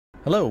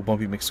Hello,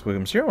 Bumpy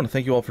McSquigums here. I want to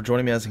thank you all for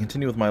joining me as I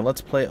continue with my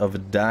Let's Play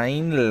of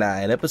Dying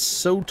Light,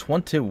 episode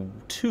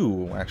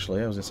 22,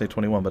 actually. I was going to say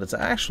 21, but it's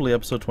actually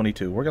episode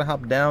 22. We're going to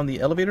hop down the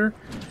elevator,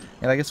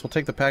 and I guess we'll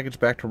take the package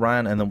back to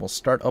Ryan, and then we'll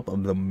start up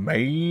the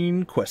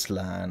main quest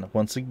line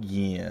once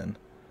again.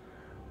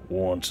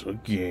 It's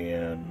going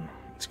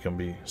to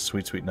be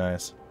sweet, sweet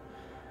nice.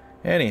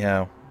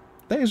 Anyhow,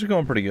 things are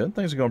going pretty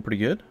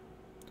good.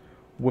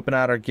 Whipping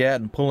out our gat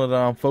and pulling it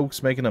on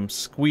folks, making them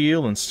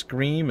squeal and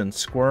scream and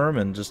squirm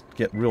and just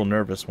get real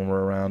nervous when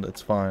we're around.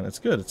 It's fine. It's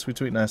good. It's sweet,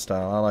 sweet, nice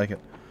style. I like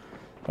it.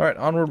 Alright,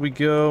 onward we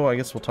go. I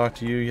guess we'll talk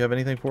to you. You have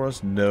anything for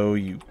us? No,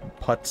 you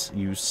putz,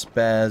 you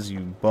spaz, you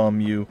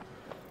bum, you.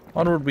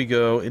 Onward we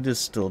go. It is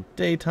still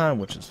daytime,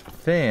 which is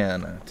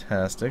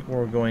fantastic.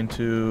 We're going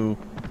to...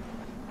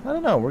 I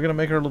don't know. We're going to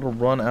make our little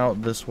run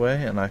out this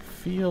way, and I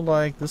feel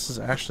like this is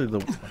actually the...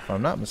 If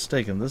I'm not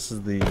mistaken, this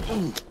is the...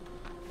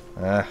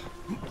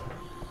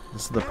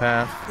 This is the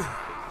path.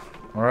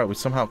 Alright, we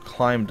somehow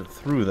climbed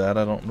through that.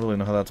 I don't really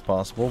know how that's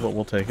possible, but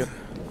we'll take it.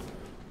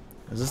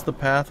 Is this the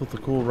path with the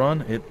cool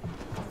run? I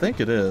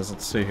think it is.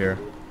 Let's see here.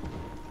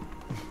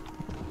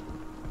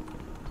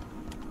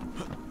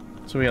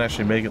 So we can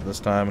actually make it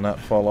this time and not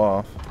fall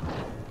off.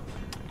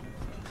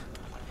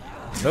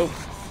 Nope.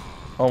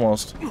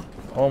 Almost.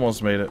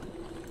 Almost made it.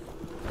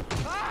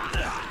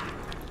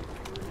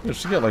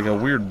 She's got like a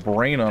weird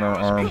brain on her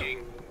arm.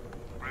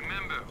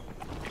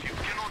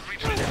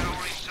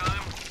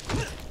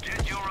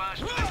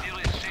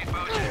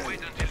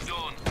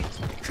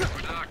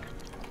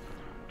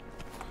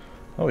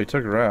 Oh, he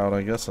took her out.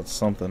 I guess that's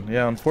something.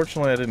 Yeah,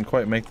 unfortunately I didn't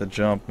quite make the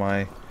jump.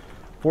 My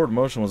forward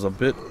motion was a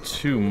bit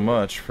too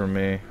much for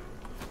me.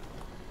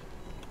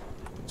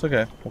 It's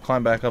okay. We'll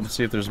climb back up and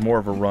see if there's more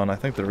of a run. I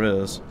think there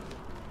is.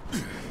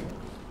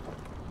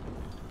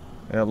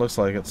 Yeah, it looks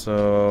like it.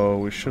 So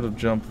we should have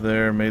jumped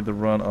there, made the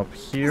run up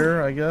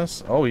here, I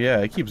guess. Oh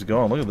yeah, it keeps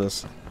going. Look at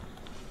this.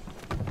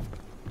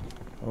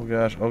 Oh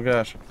gosh, oh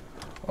gosh.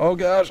 Oh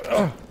gosh.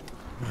 Oh,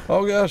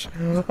 oh gosh.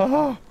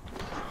 Oh.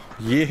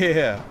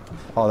 Yeah.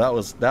 Oh, that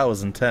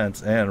was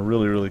intense and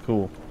really, really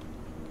cool.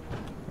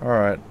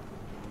 Alright.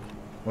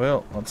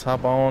 Well, let's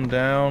hop on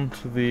down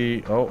to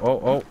the...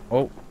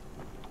 Oh.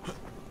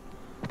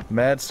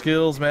 Mad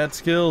skills, mad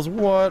skills.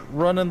 What?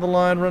 Running the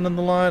line, running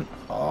the line.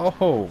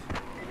 Oh.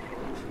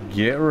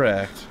 Get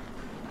wrecked.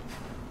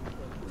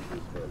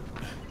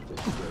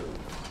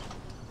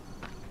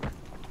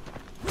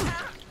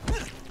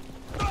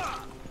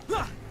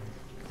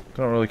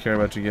 Don't really care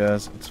about you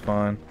guys. It's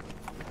fine.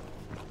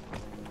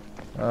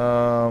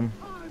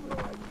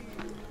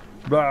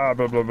 Blah,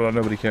 blah, blah, blah,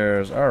 nobody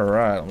cares.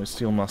 Alright, let me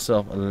steal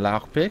myself a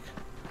lockpick.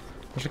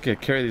 Wish I could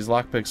carry these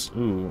lockpicks,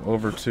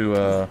 over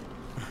to,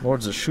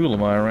 Lords of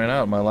Shulamite. I ran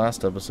out in my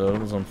last episode.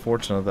 It was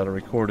unfortunate that I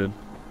recorded.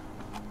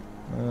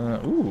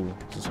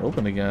 It's just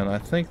open again. I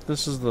think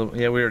this is the...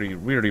 Yeah, we already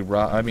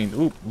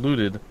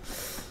looted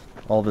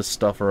all this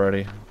stuff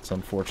already. It's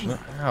unfortunate.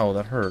 Ow,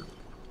 that hurt.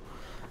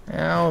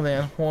 Ow,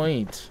 that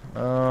hurt.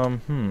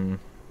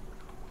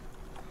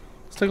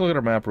 Let's take a look at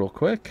our map real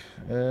quick.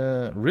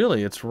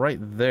 Really, it's right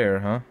there,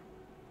 huh?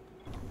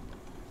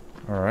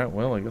 Alright,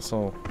 well, I guess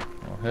I'll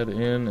head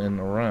in and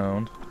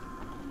around.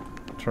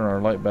 Turn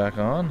our light back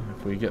on.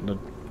 If we get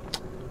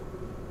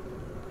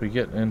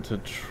into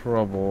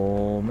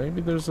trouble, maybe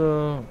there's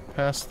a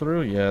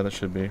pass-through? Yeah, that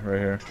should be, right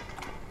here.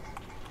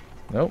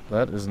 Nope,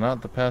 that is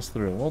not the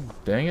pass-through. Well,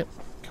 dang it.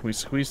 Can we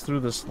squeeze through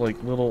this,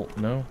 like, little...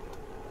 No?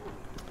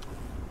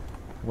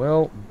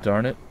 Well,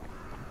 darn it.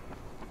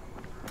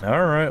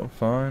 Alright,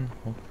 fine.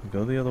 We'll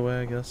go the other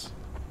way, I guess.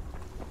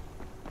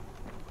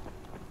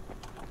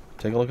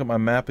 Take a look at my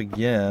map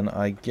again.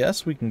 I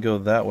guess we can go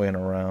that way and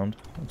around.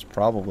 That's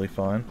probably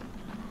fine.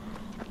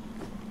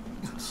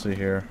 Let's see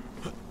here.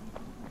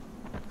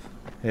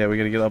 Yeah, we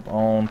gotta get up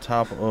on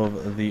top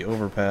of the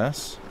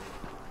overpass.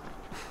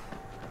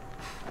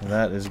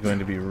 That is going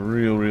to be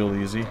real, real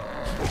easy.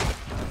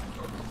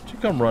 Don't you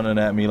come running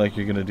at me like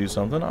you're gonna do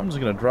something. I'm just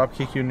gonna drop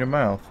kick you in your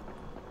mouth.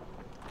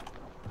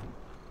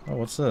 Oh,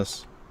 what's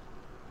this?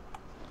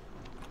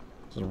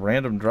 It's a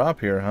random drop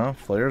here, huh?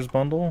 Flares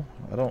bundle?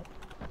 I don't...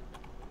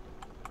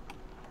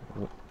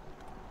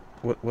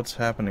 What's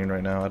happening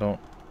right now? I don't...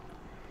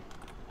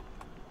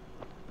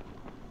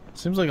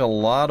 Seems like a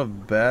lot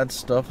of bad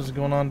stuff is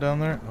going on down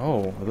there.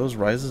 Oh, are those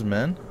Rise's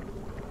men?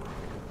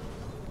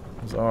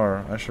 Those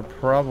are. I should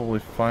probably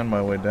find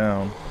my way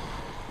down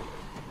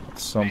at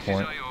some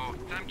point.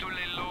 Time to lay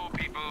low,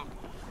 people.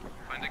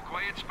 Find a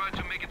quiet spot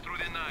to make it through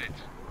the night.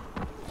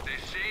 Stay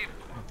safe.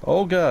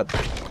 Oh god.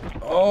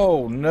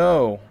 Oh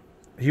no.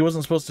 He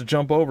wasn't supposed to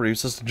jump over. He was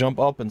supposed to jump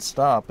up and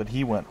stop, but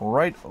he went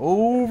right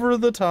over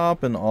the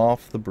top and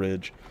off the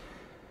bridge.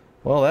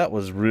 Well, that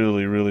was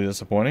really, really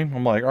disappointing.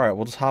 I'm like, alright,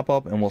 we'll just hop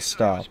up and we'll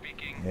stop.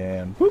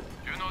 And whoop.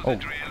 Oh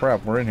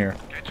crap, we're in here.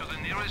 Get to the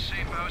nearest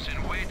safe house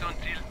and wait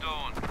until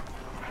dawn.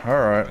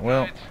 Alright,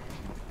 well.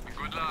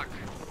 Good luck.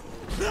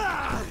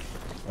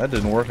 That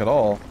didn't work at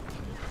all.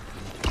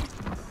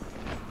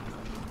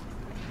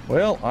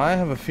 Well, I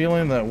have a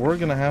feeling that we're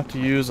gonna have to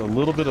use a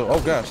little bit of...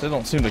 Oh gosh, they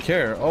don't seem to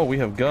care. Oh, we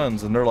have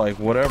guns, and they're like,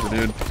 whatever,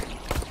 dude.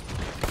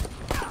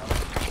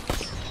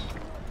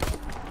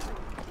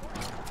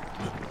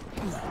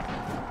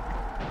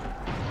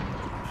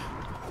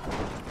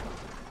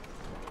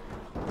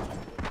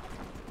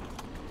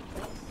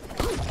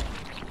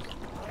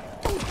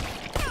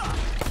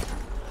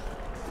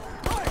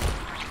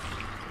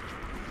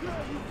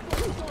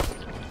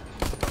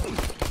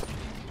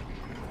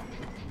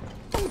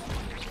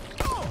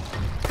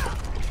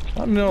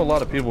 I know a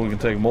lot of people who can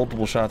take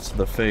multiple shots to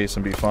the face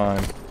and be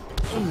fine.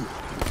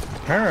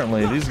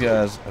 Apparently, these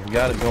guys have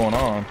got it going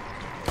on.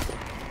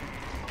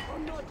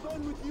 I'm not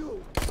done with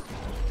you.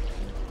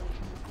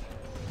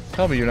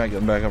 Tell me you're not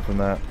getting back up from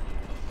that.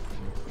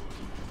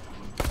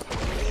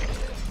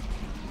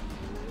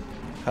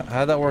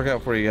 How'd that work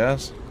out for you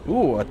guys?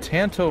 Ooh, a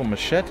Tanto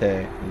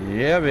machete.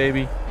 Yeah,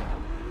 baby.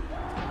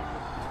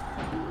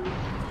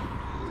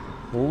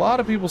 A lot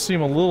of people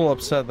seem a little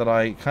upset that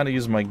I kind of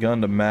used my gun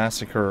to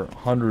massacre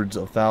hundreds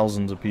of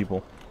thousands of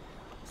people.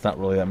 It's not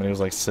really that many, it was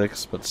like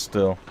 6, but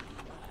still.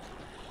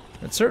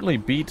 It certainly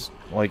beat,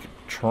 like,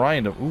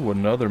 trying to... Ooh,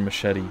 another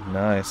machete.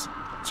 Nice.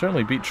 It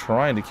certainly beat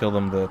trying to kill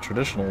them the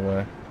traditional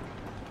way.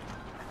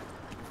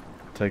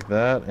 Take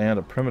that, and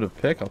a primitive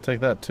pick. I'll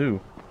take that,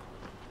 too.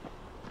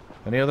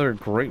 Any other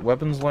great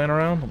weapons laying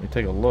around? Let me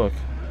take a look.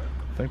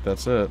 I think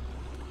that's it.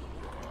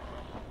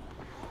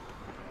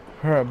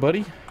 Alright,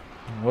 buddy.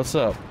 What's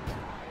up?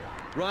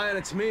 Ryan,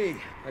 it's me.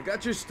 I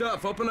got your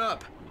stuff. Open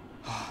up.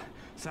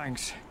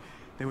 Thanks.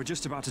 They were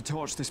just about to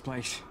torch this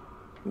place.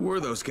 Who were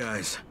those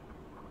guys?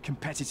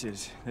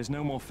 Competitors. There's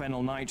no more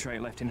phenyl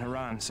nitrate left in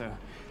Harran, so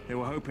they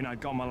were hoping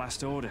I'd got my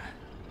last order.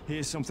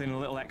 Here's something a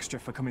little extra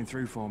for coming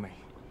through for me.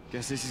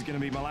 Guess this is gonna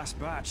be my last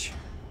batch.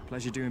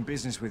 Pleasure doing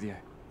business with you.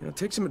 You know,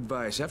 take some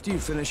advice. After you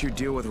finish your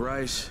deal with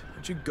Rice, why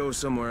don't you go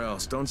somewhere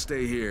else? Don't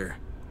stay here.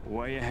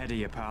 Way ahead of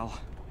you, pal.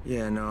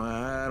 Yeah, no,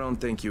 I don't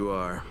think you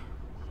are.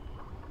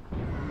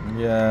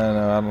 Yeah,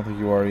 no, I don't think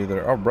you are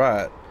either.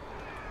 Alright.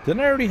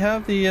 Didn't I already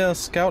have the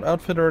scout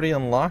outfit already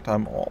unlocked?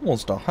 I'm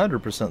almost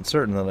 100%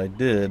 certain that I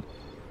did.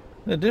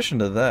 In addition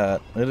to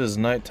that, it is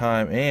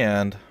nighttime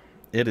and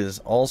it is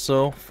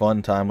also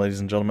fun time, ladies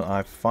and gentlemen.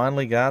 I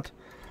finally got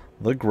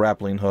the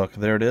grappling hook.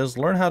 There it is.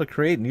 Learn how to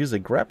create and use a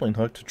grappling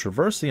hook to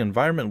traverse the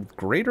environment with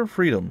greater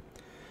freedom.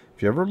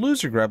 If you ever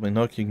lose your grappling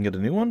hook, you can get a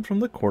new one from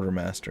the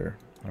quartermaster.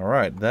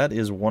 Alright, that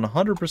is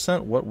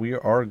 100% what we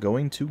are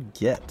going to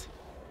get.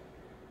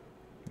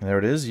 There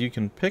it is. You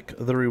can pick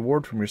the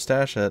reward from your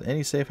stash at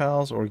any safe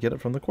house or get it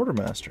from the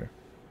quartermaster.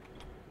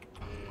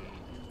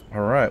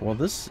 Alright, well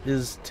this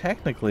is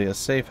technically a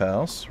safe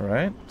house,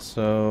 right?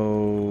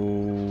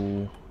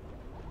 So...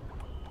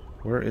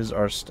 where is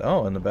our...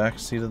 oh, in the back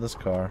seat of this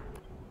car.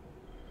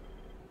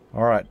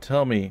 Alright,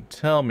 tell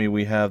me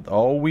we have...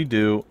 oh, we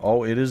do.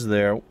 Oh, it is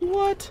there.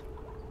 What?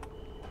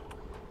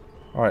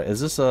 Alright, is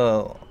this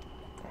a...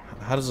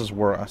 how does this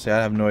work? See,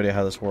 I have no idea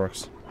how this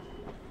works.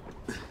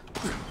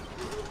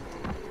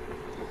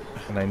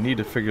 And I need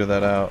to figure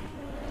that out.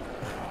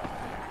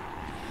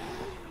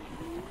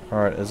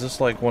 Alright, is this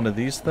like one of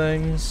these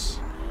things?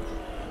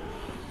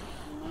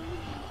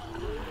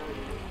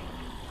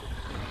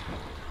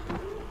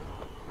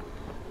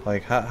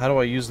 Like, how do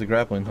I use the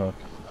grappling hook?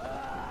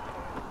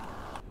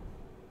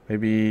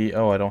 Maybe...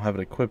 oh, I don't have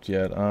it equipped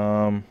yet.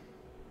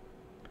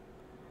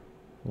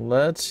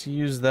 Let's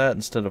use that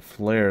instead of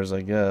flares,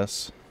 I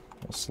guess.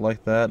 We'll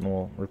select that and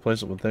we'll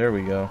replace it with... there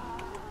we go.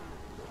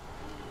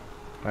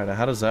 Alright, now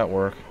how does that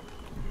work?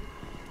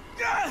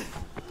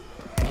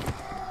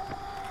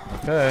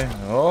 Okay.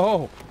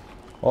 Oh!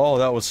 Oh,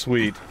 that was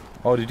sweet.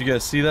 Oh, did you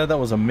guys see that? That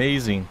was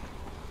amazing.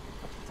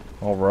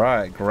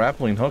 Alright,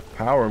 grappling hook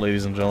power,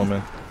 ladies and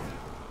gentlemen.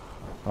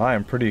 I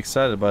am pretty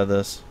excited by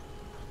this.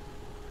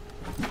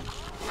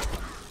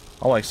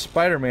 I'm like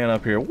Spider-Man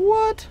up here.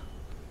 What?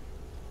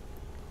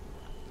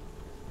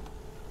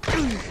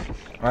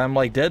 I'm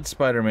like dead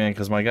Spider-Man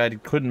because my guy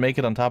couldn't make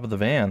it on top of the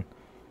van.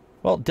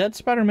 Well, dead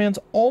Spider-Man's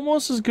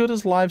almost as good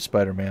as live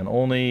Spider-Man,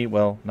 only,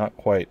 well, not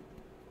quite.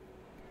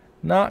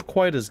 Not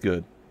quite as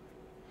good.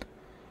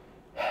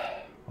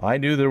 I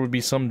knew there would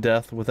be some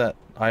death with that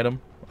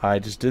item. I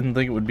just didn't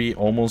think it would be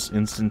almost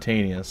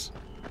instantaneous.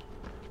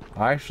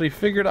 I actually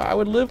figured I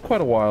would live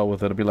quite a while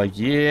with it. I'd be like,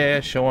 yeah,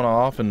 showing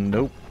off, and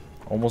nope.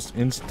 Almost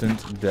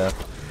instant death.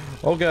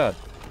 Oh, God.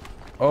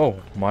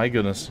 Oh, my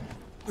goodness.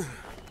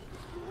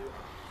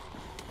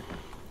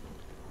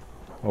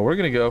 Well, we're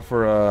gonna go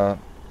for,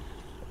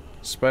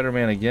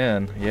 Spider-Man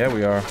again. Yeah,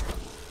 we are.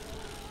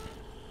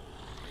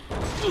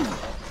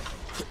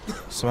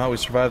 Somehow we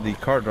survived the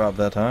car drop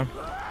that time.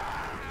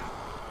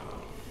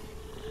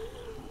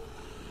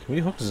 Can we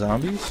hook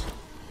zombies?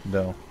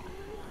 No.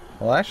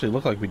 Well, actually, it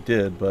looked like we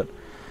did, but...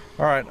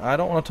 alright, I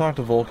don't want to talk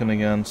to Vulcan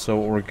again, so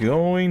what we're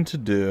going to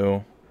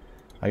do...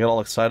 I got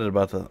all excited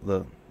about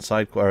the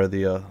side... or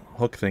the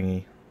hook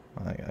thingy.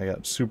 I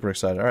got super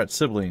excited. Alright,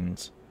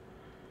 siblings.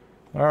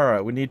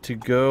 Alright, we need to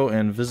go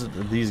and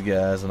visit these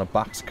guys in a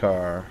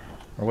boxcar.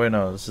 Or wait,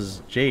 no, this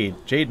is Jade.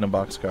 Jade in a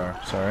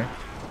boxcar, sorry.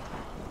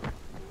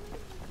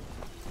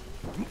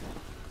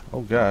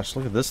 Oh gosh,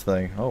 look at this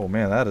thing. Oh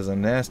man, that is a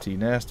nasty,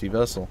 nasty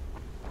vessel.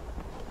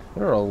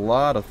 There are a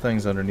lot of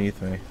things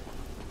underneath me.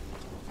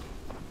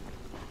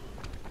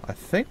 I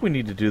think we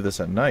need to do this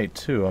at night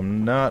too.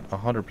 I'm not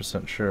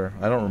 100% sure.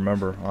 I don't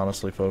remember,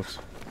 honestly, folks.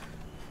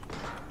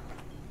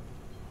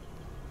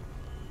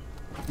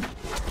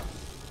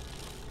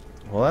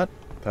 Well,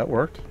 that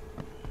worked.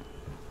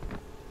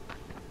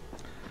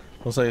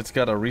 Looks like it's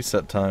got a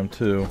reset time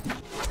too.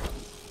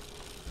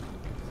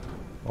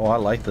 Oh, I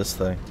like this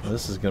thing.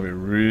 This is gonna be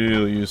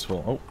really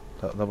useful.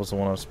 Oh, that was the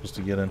one I was supposed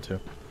to get into.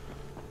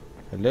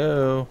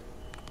 Hello.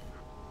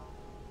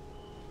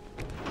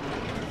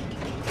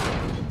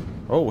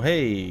 Oh,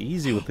 hey,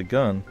 easy with the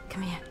gun.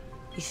 Come here.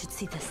 You should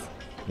see this.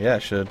 Yeah, I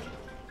should.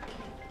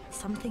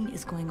 Something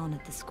is going on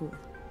at the school.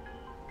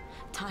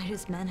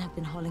 Tahir's men have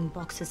been hauling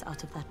boxes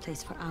out of that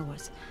place for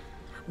hours.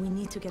 We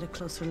need to get a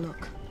closer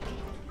look.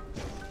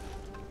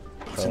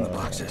 What's in the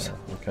boxes?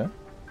 Okay.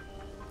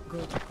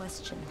 Good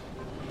question.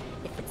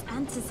 If it's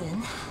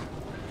antizin,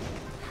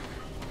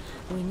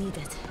 we need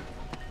it.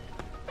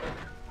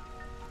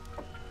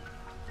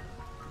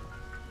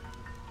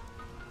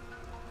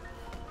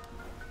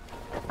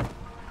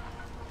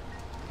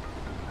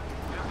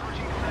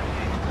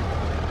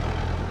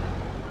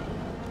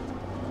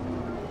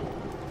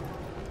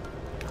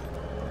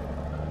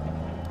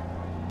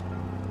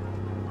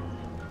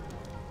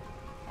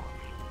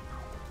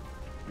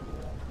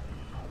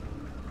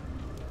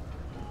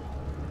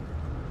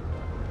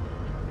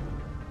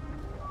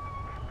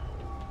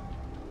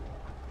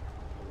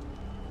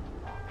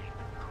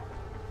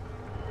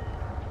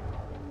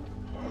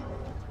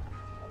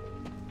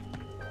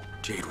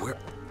 Jade, where?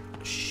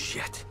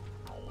 Shit.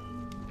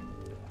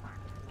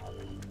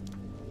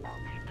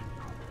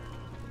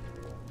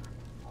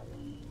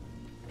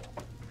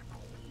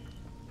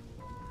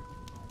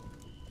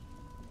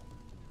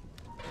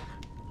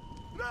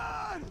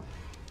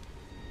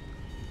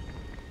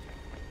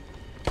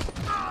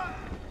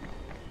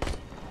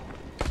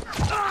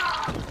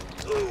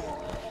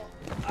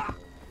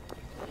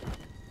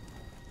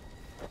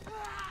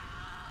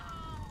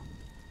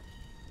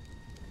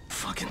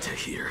 Fucking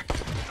Tahir.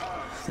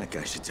 That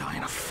guy should die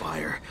in a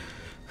fire.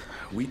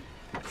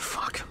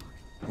 Fuck.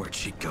 Where'd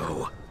she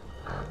go?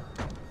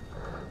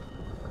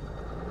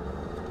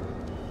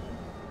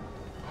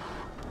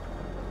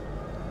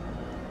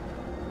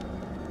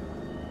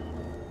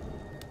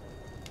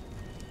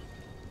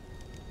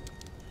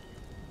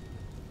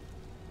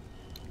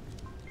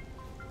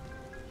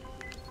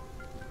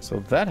 So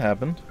that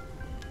happened.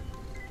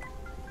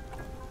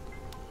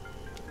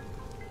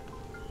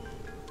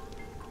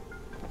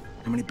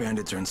 How many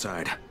bandits are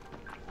inside?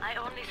 I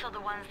only saw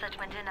the ones that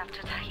went in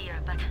after Tahir,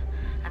 but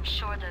I'm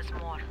sure there's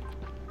more.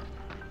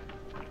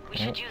 We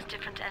should use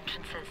different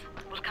entrances.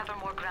 We'll cover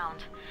more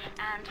ground,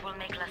 and we'll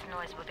make less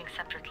noise moving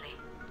separately.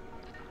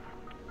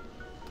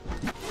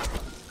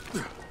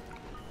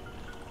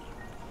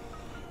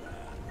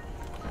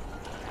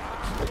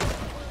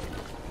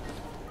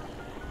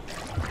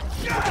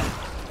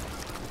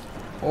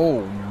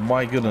 Oh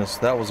my goodness,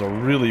 that was a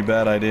really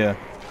bad idea.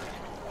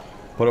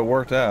 But it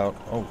worked out.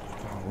 Oh,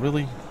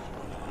 really?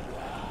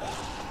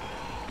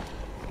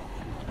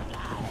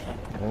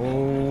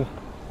 Oh.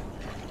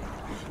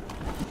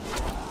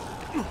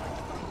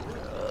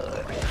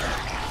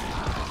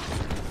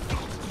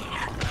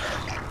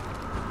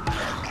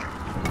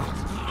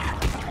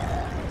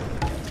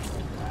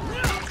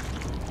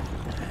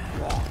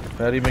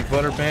 Patty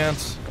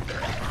McButterpants.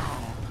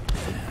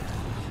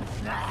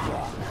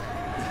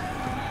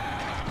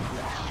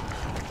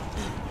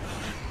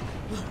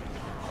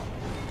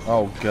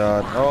 Oh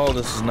god. Oh,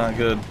 this is not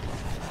good.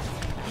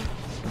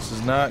 This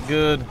is not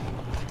good.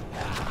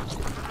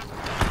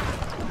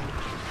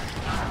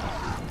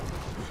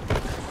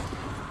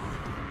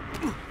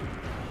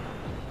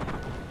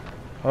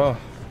 Oh.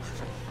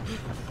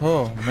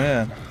 Oh,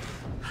 man.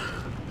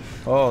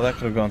 Oh, that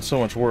could have gone so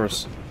much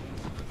worse.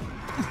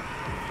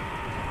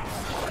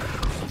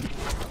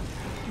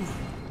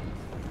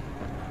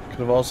 Could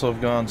have also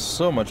have gone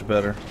so much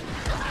better.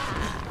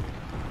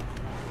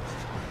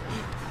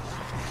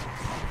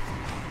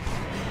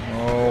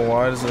 Oh,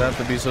 why does it have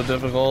to be so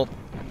difficult?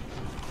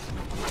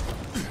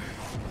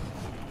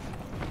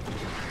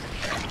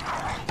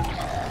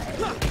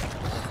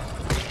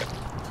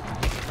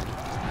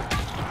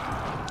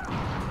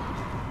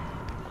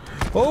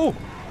 Oh!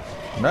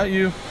 Not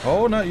you.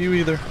 Oh, not you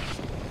either.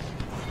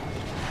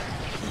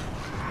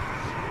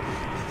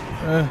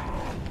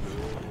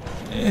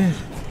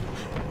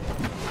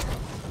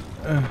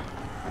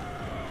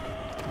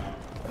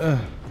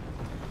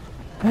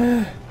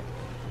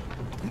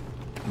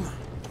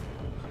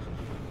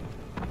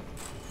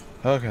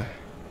 Okay.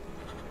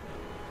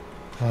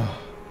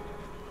 Oh.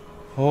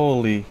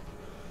 Holy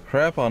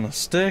crap on a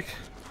stick.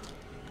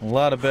 A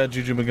lot of bad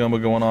juju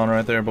magumba going on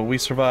right there, but we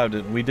survived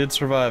it. We did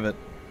survive it.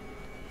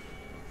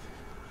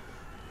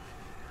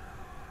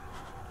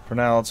 For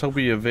now, let's hope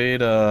we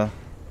evade the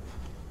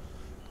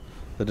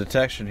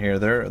detection here.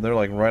 They're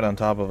like right on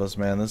top of us,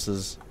 man. This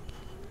is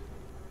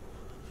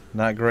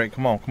Not great.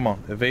 Come on, come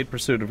on. Evade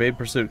pursuit, evade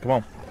pursuit. Come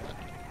on.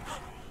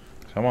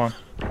 Come on.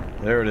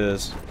 There it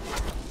is.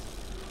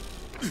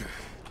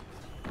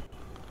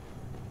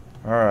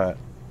 Alright.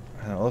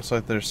 It looks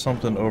like there's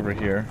something over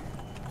here.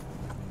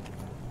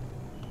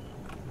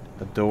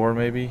 A door,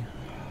 maybe?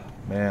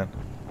 Man.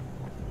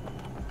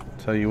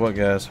 Tell you what,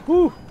 guys.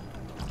 Whew!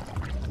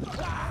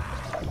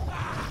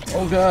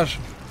 Oh, gosh.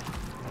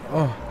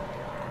 Oh.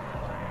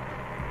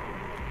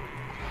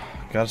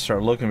 Gotta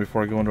start looking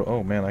before I go into...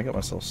 Oh, man, I got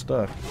myself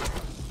stuck.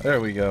 There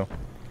we go.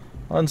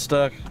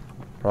 Unstuck.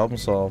 Problem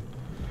solved.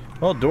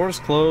 Well, door's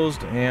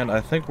closed, and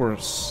I think we're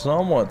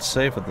somewhat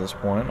safe at this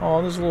point.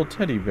 Oh, there's a little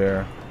teddy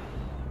bear.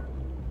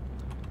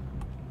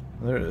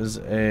 There is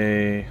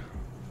a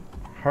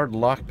hard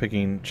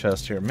lockpicking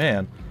chest here.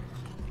 Man,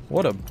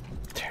 what a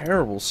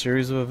terrible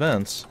series of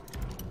events.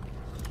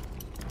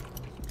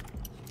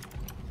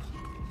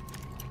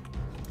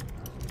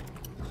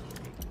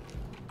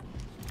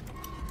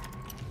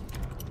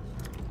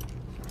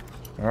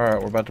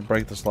 Alright, we're about to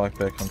break this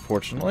lockpick,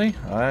 unfortunately.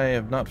 I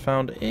have not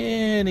found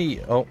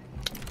any... Oh.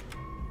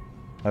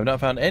 I've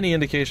not found any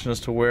indication as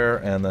to where,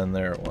 and then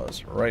there it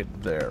was. Right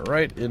there.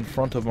 Right in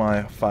front of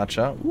my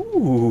facha.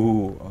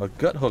 Ooh, a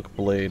gut hook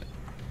blade.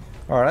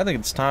 Alright, I think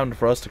it's time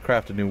for us to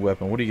craft a new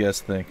weapon. What do you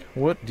guys think?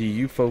 What do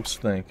you folks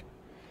think?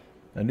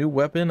 A new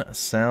weapon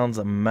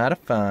sounds mighty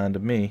fine to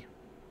me.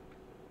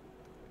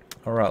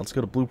 Alright, let's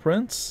go to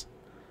blueprints.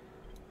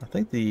 I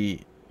think the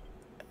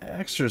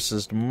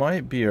exorcist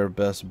might be our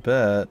best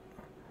bet.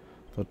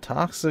 Though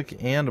toxic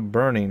and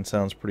burning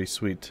sounds pretty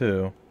sweet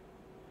too.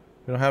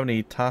 We don't have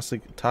any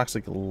toxic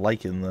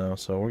lichen though,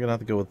 so we're gonna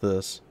have to go with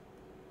this.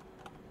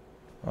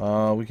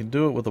 We can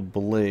do it with a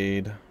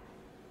blade.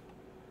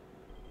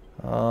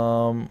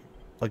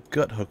 A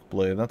gut hook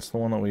blade. That's the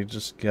one that we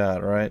just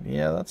got, right?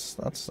 Yeah,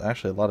 that's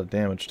actually a lot of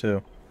damage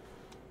too.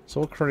 So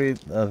we'll create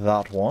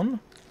that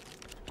one.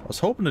 I was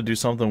hoping to do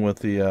something with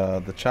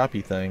the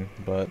choppy thing,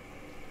 but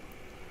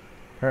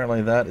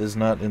apparently that is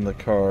not in the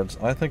cards.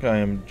 I think I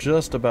am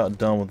just about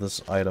done with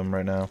this item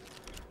right now.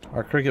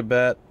 Our cricket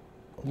bat,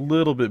 a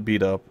little bit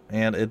beat up,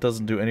 and it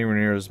doesn't do anywhere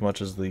near as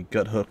much as the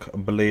gut hook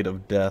blade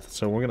of death,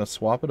 so we're going to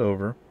swap it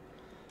over.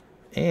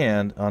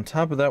 And on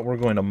top of that, we're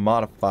going to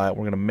modify it.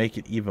 We're going to make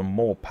it even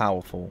more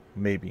powerful,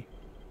 maybe.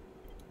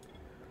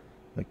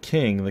 The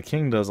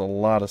king does a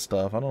lot of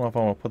stuff. I don't know if I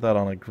want to put that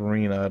on a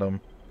green item.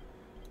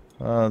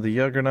 The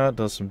Juggernaut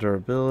does some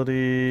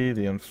durability.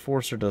 The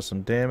Enforcer does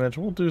some damage.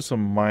 We'll do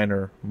some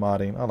minor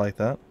modding. I like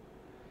that.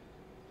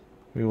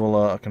 We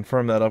will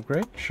confirm that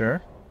upgrade.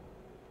 Sure.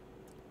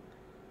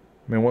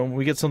 I mean, when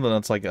we get something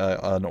that's like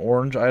an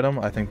orange item,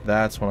 I think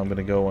that's when I'm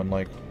gonna go and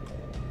like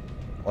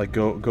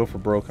go for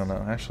broke on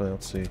that. Actually,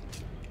 let's see.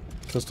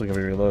 Pistol can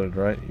be reloaded,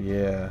 right?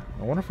 Yeah.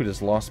 I wonder if we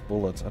just lost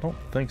bullets. I don't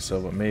think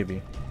so, but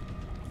maybe.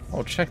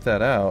 Oh, check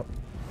that out.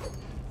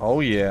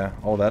 Oh yeah.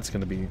 Oh, that's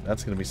gonna be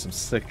some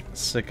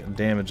sick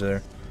damage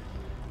there.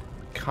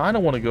 Kind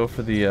of want to go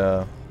for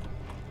the.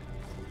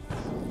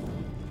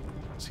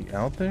 Is he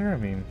out there? I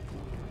mean,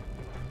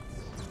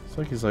 it's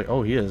like he's like.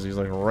 Oh, he is. He's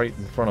like right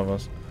in front of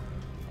us.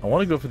 I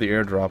want to go for the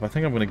airdrop. I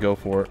think I'm going to go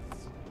for it.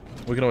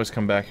 We can always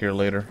come back here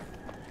later.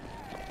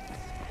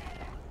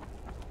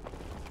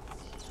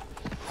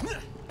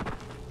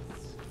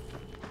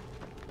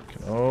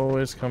 Can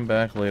always come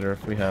back later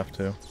if we have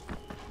to.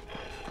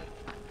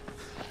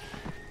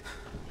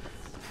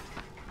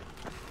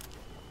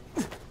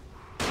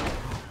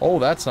 Oh,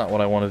 that's not what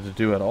I wanted to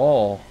do at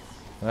all.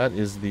 That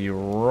is the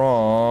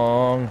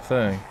wrong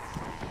thing.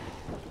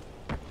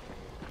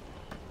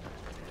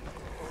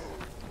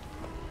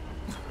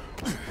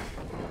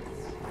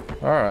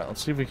 Alright,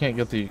 let's see if we can't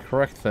get the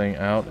correct thing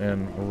out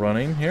and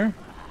running here.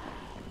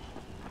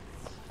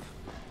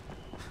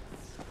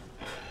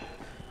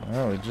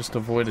 Oh, we just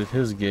avoided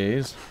his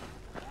gaze.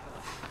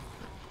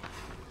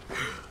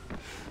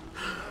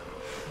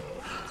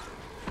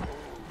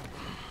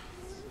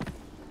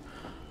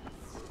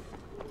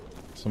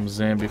 Some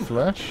zombie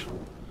flesh.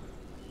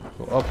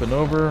 Go up and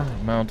over,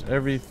 mount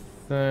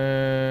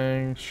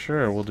everything.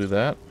 Sure, we'll do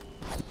that.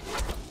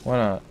 Why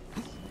not?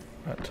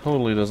 That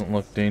totally doesn't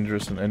look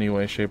dangerous in any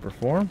way, shape, or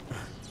form.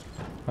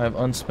 I have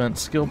unspent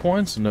skill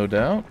points, no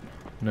doubt.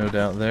 No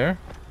doubt there.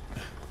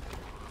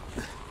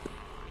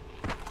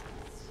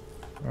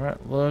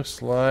 Alright,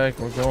 looks like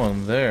we're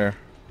going there.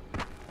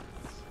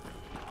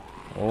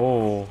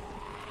 Oh.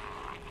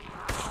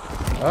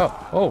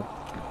 Oh, oh.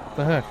 What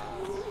the heck?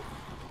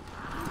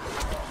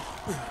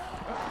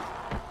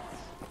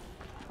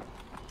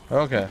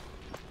 Okay.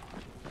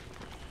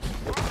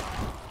 So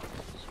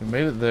we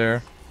made it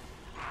there.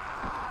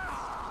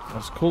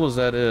 As cool as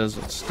that is,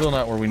 it's still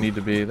not where we need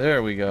to be.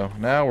 There we go.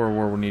 Now we're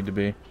where we need to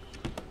be.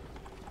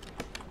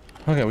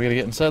 Okay, we gotta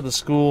get inside the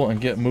school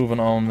and get moving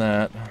on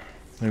that.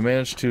 We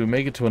managed to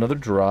make it to another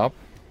drop.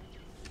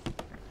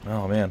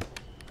 Oh man.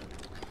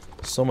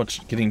 So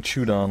much getting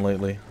chewed on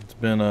lately. It's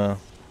been, you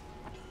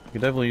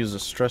could definitely use a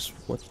stress...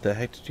 What the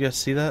heck? Did you guys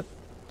see that?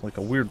 Like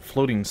a weird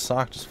floating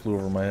sock just flew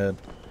over my head.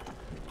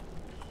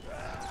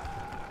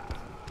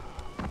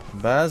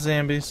 Bye,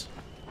 zombies.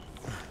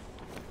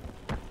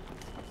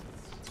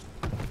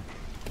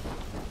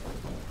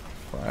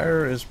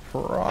 fire is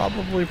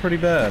probably pretty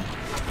bad.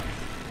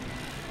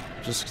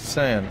 Just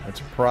saying,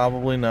 it's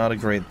probably not a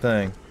great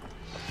thing.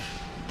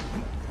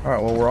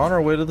 Alright, well, we're on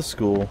our way to the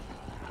school.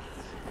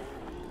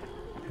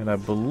 And I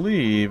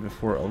believe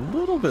if we're a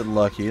little bit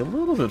lucky, a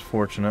little bit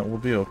fortunate, we'll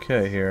be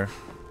okay here.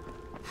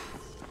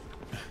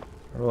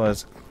 I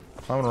realize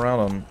climbing around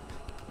on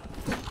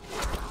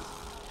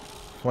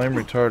flame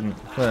retardant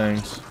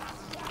things,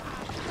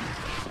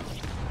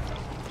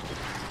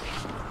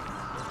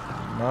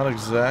 not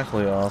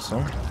exactly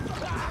awesome.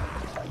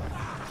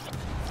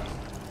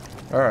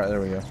 Alright,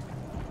 there we go.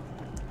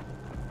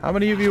 How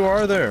many of you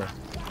are there?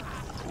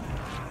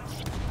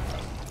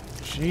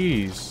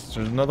 Jeez,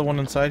 there's another one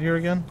inside here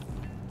again?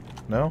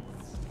 No?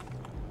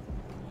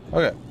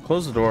 Okay,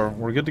 close the door.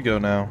 We're good to go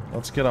now.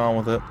 Let's get on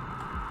with it.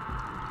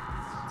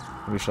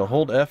 We shall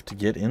hold F to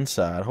get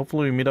inside.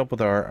 Hopefully we meet up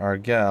with our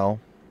gal.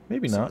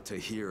 Maybe not. To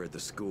here at the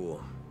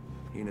school.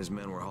 He and his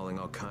men were hauling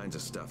all kinds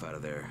of stuff out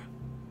of there.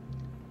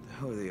 The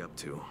hell are they up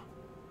to?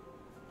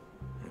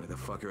 Anyway, the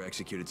fucker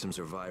executed some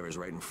survivors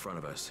right in front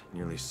of us.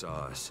 Nearly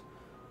saw us.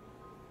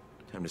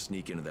 Time to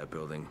sneak into that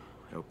building.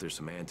 I hope there's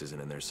some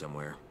antizen in there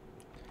somewhere.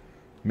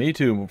 Me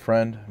too, my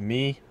friend.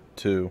 Me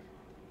too.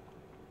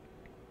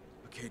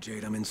 Okay,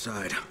 Jade, I'm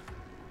inside.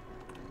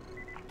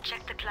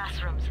 Check the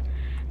classrooms.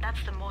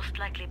 That's the most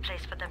likely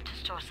place for them to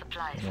store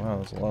supplies. Wow,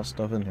 there's a lot of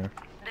stuff in here.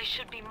 They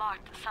should be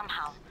marked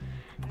somehow.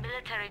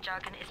 Military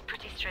jargon is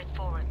pretty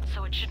straightforward,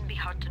 so it shouldn't be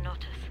hard to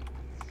notice.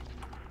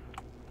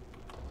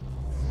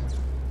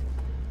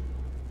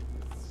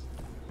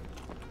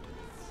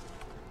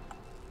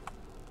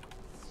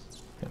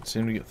 Can't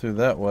seem to get through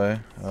that way.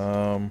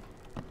 I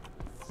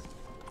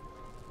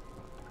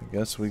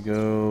guess we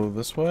go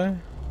this way?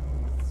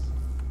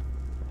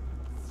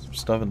 Some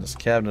stuff in this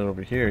cabinet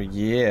over here.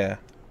 Yeah.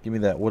 Give me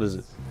that. What is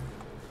it?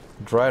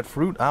 Dried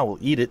fruit? I will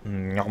eat it.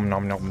 Nom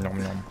nom nom nom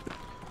nom.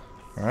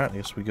 Alright, I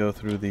guess we go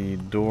through the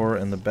door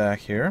in the back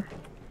here.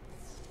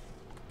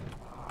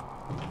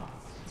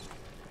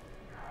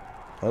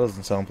 That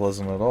doesn't sound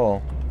pleasant at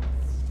all.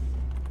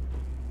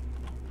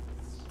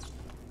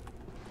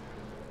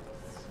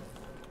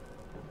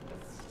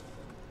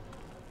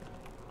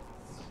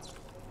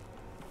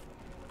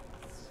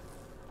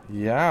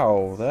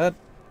 Yow, that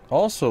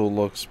also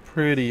looks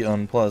pretty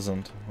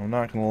unpleasant. I'm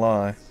not gonna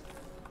lie.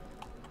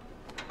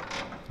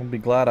 I'll be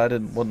glad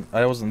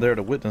I wasn't there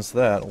to witness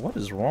that. What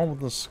is wrong with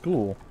this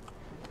school?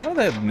 Why do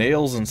they have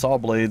nails and saw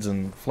blades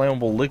and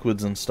flammable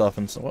liquids and stuff?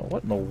 And so,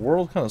 what in the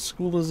world kind of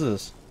school is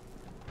this?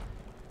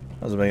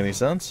 Doesn't make any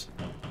sense.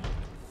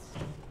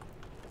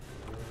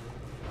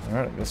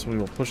 Alright, I guess we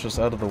will push this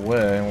out of the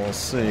way and we'll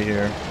see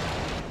here.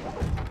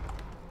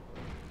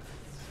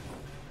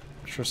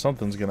 I'm sure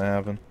something's gonna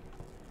happen.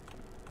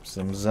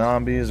 Some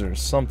zombies or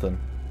something.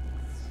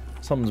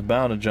 Something's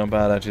bound to jump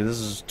out at you. This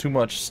is too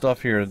much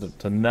stuff here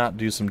to not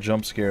do some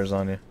jump scares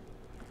on you.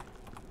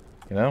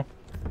 You know?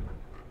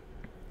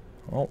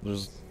 Oh,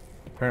 there's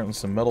apparently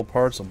some metal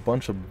parts, a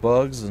bunch of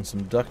bugs, and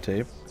some duct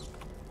tape.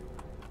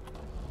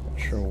 Not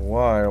sure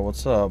why or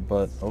what's up,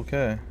 but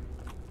okay.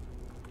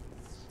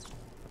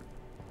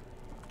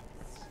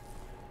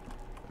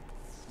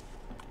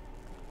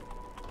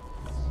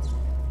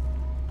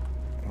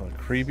 What a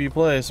creepy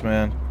place,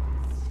 man.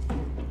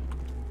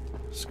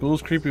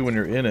 School's creepy when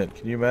you're in it.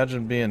 Can you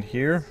imagine being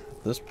here?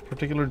 This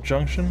particular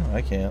junction?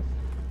 I can't.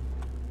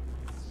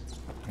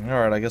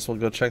 Alright, I guess we'll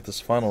go check this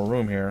final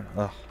room here.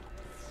 Ugh.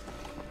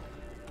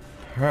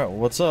 Alright,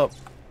 what's up?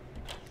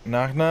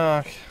 Knock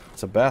knock.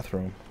 It's a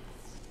bathroom.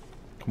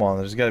 Come on,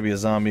 there's gotta be a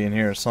zombie in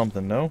here or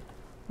something, no?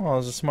 Oh,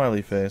 there's a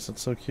smiley face.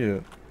 That's so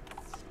cute.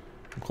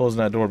 I'm closing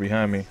that door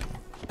behind me.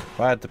 If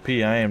I had to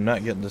pee, I am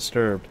not getting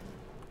disturbed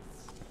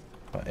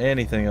by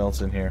anything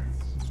else in here.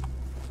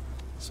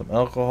 Some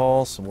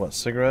alcohol, some what,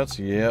 cigarettes?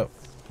 Yep.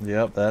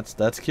 Yep,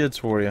 that's kids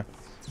for you.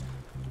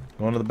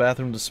 Going to the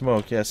bathroom to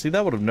smoke. Yeah, see,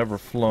 that would have never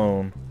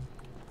flown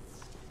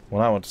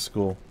when I went to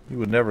school. You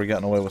would never have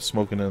gotten away with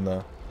smoking in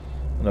the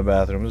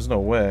bathroom. There's no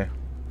way.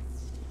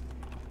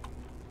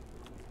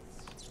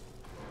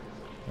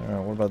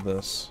 Alright, what about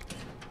this?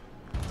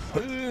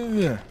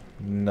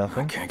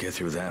 Nothing. Can't get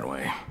through that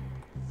way.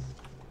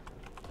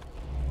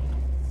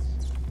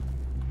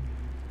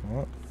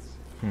 What?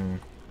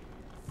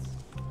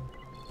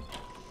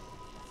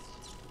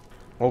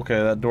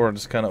 Okay, that door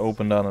just kind of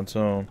opened on its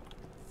own.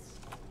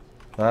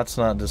 That's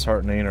not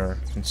disheartening or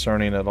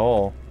concerning at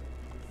all.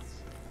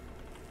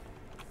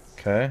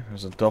 Okay,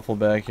 there's a duffel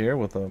bag here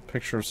with a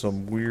picture of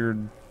some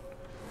weird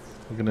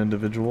looking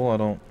individual. I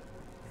don't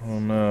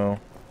know.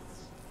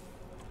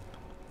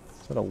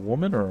 Is that a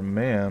woman or a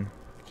man?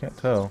 I can't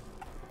tell.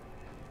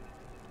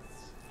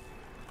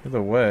 Either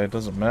way, it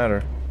doesn't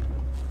matter.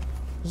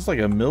 This is like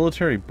a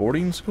military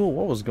boarding school?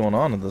 What was going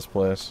on in this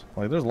place?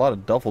 Like, there's a lot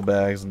of duffel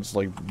bags and just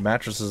like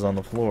mattresses on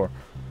the floor.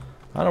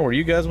 I don't know where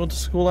you guys went to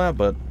school at,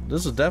 but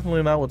this is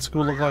definitely not what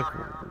school looked like. We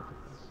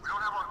don't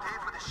have all day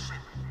for this shit.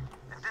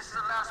 And this is the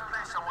last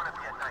place I want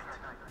to be at night.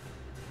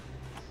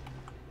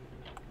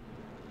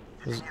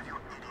 Did any of you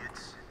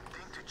idiots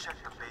think to check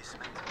the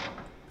basement?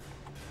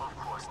 Of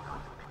course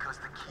not, because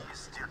the key is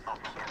still up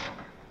here.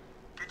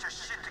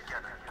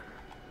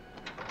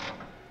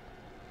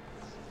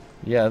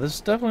 Yeah, this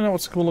is definitely not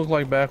what school looked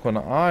like back when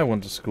I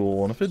went to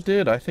school, and if it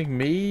did, I think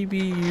maybe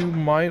you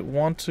might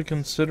want to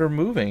consider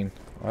moving.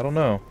 I don't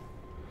know.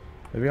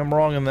 Maybe I'm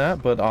wrong in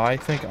that, but I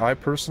think I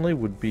personally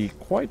would be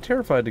quite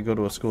terrified to go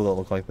to a school that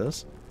looked like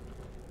this.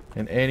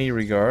 In any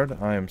regard,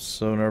 I am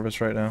so nervous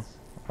right now.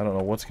 I don't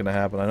know what's going to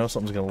happen. I know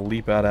something's going to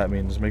leap out at me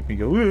and just make me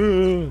go, "Whoa,"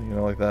 you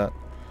know, like that.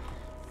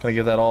 Kind of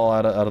get that all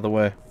out of the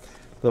way.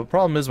 The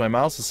problem is my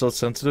mouse is so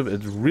sensitive,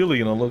 it's really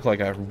going to look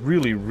like I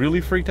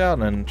really freaked out,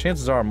 and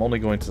chances are I'm only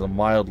going to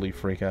mildly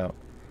freak out.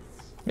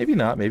 Maybe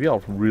not. Maybe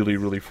I'll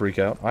really freak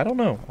out. I don't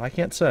know. I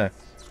can't say.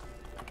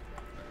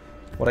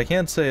 What I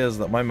can say is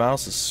that my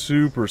mouse is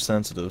super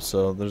sensitive,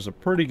 so there's a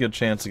pretty good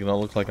chance it's going to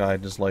look like I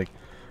just, like,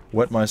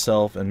 wet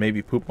myself and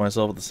maybe poop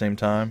myself at the same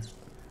time.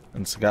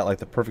 And it's got, like,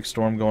 the perfect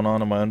storm going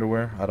on in my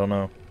underwear. I don't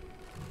know.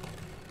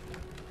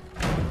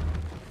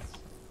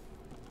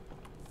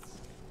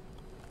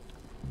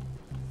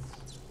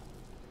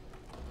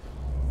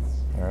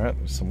 Alright,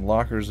 there's some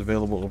lockers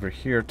available over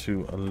here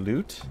to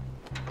loot,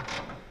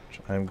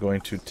 which I'm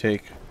going to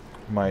take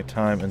my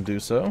time and do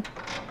so.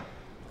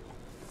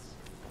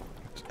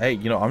 Hey,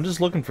 you know, I'm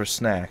just looking for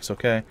snacks,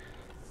 okay?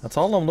 That's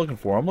all I'm looking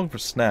for. I'm looking for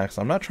snacks.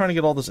 I'm not trying to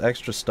get all this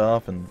extra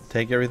stuff and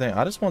take everything.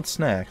 I just want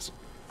snacks.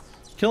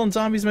 Killing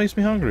zombies makes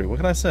me hungry. What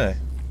can I say?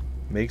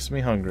 Makes me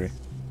hungry.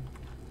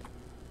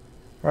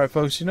 Alright,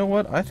 folks, you know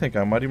what? I think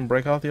I might even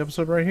break off the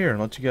episode right here and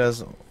let you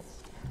guys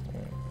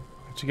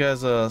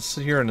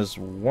sit here in this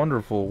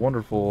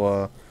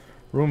wonderful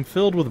room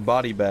filled with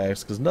body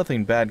bags, because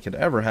nothing bad could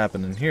ever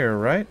happen in here,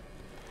 right?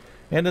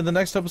 And in the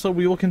next episode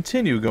we will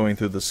continue going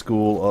through the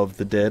School of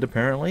the Dead,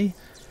 apparently,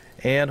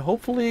 and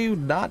hopefully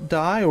not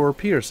die or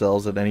pee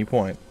ourselves at any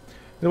point.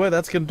 Anyway,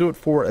 that's going to do it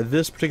for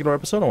this particular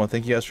episode. I want to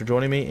thank you guys for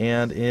joining me,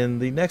 and in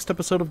the next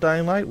episode of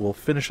Dying Light we'll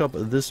finish up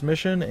this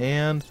mission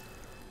and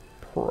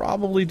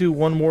probably do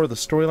one more of the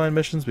storyline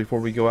missions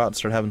before we go out and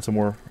start having some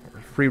more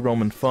free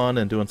roaming fun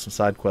and doing some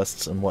side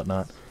quests and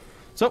whatnot.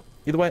 So,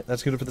 either way,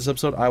 that's good for this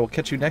episode. I will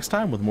catch you next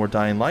time with more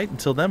Dying Light.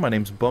 Until then, my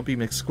name's Bumpy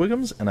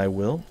McSquigums, and I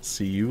will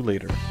see you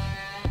later.